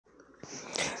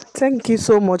Thank you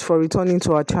so much for returning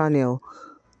to our channel.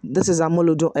 This is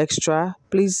Amolodo Extra.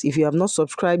 Please, if you have not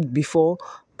subscribed before,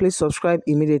 please subscribe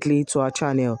immediately to our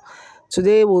channel.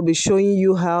 Today we'll be showing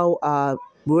you how our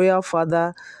royal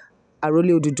father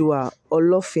Arole Oduduwa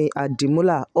Olofin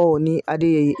Adimula Ooni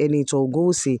Adeyeye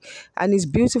Ogunwusi and his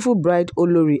beautiful bride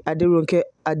Olori Aderonke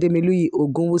Ademiluyi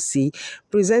Ogunwusi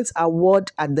presents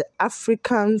award at the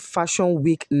African Fashion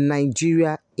Week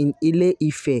Nigeria in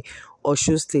Ile-Ife,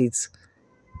 Osun State.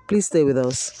 Please stay with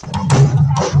us.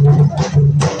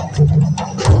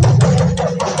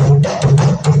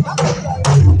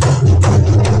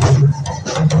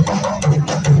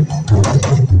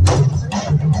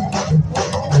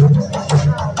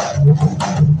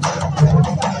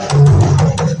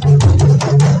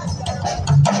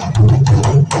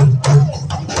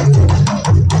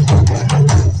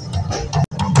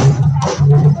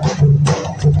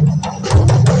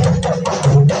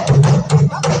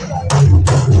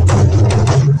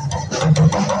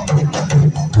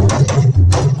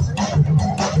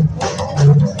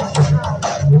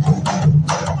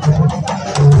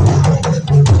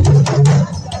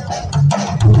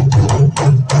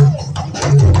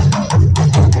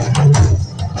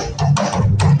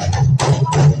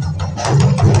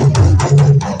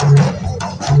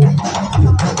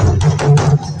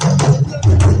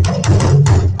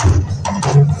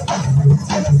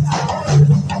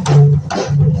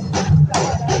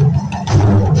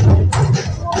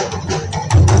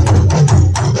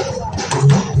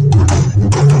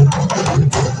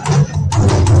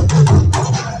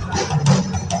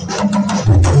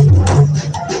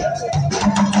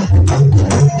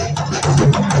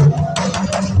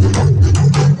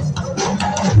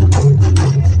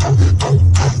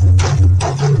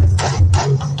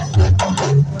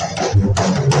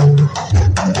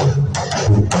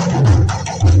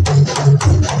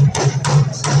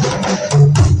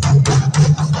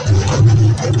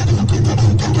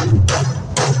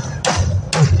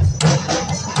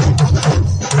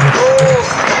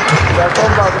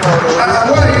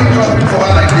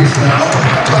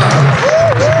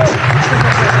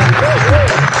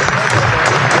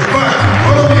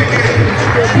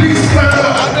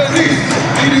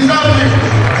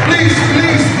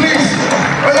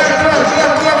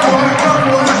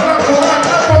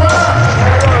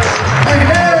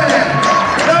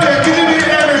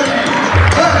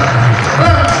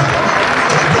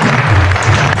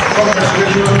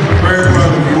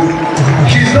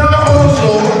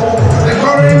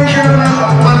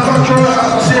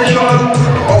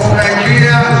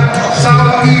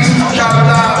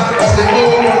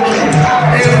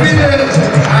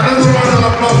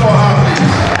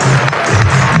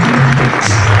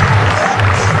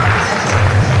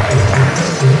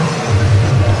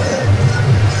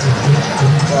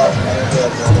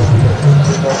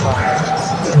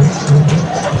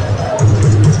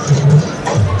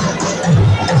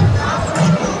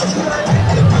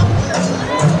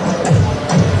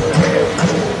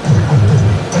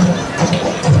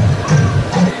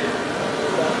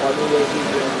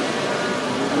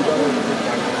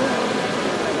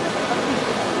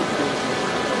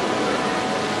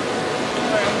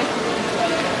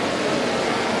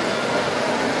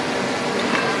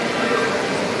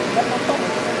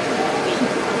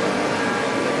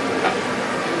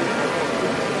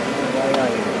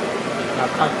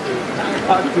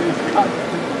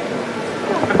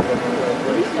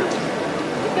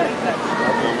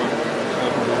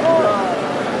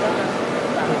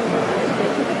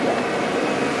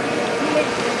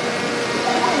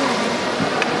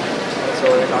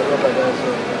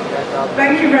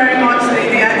 Thank you very much,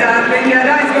 Lady Ada. Lady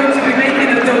Ada is going to be making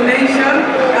a donation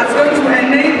that's going to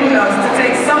enable us to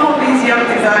take some of these young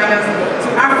designers to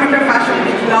Africa Fashion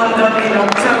Week London in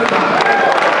October.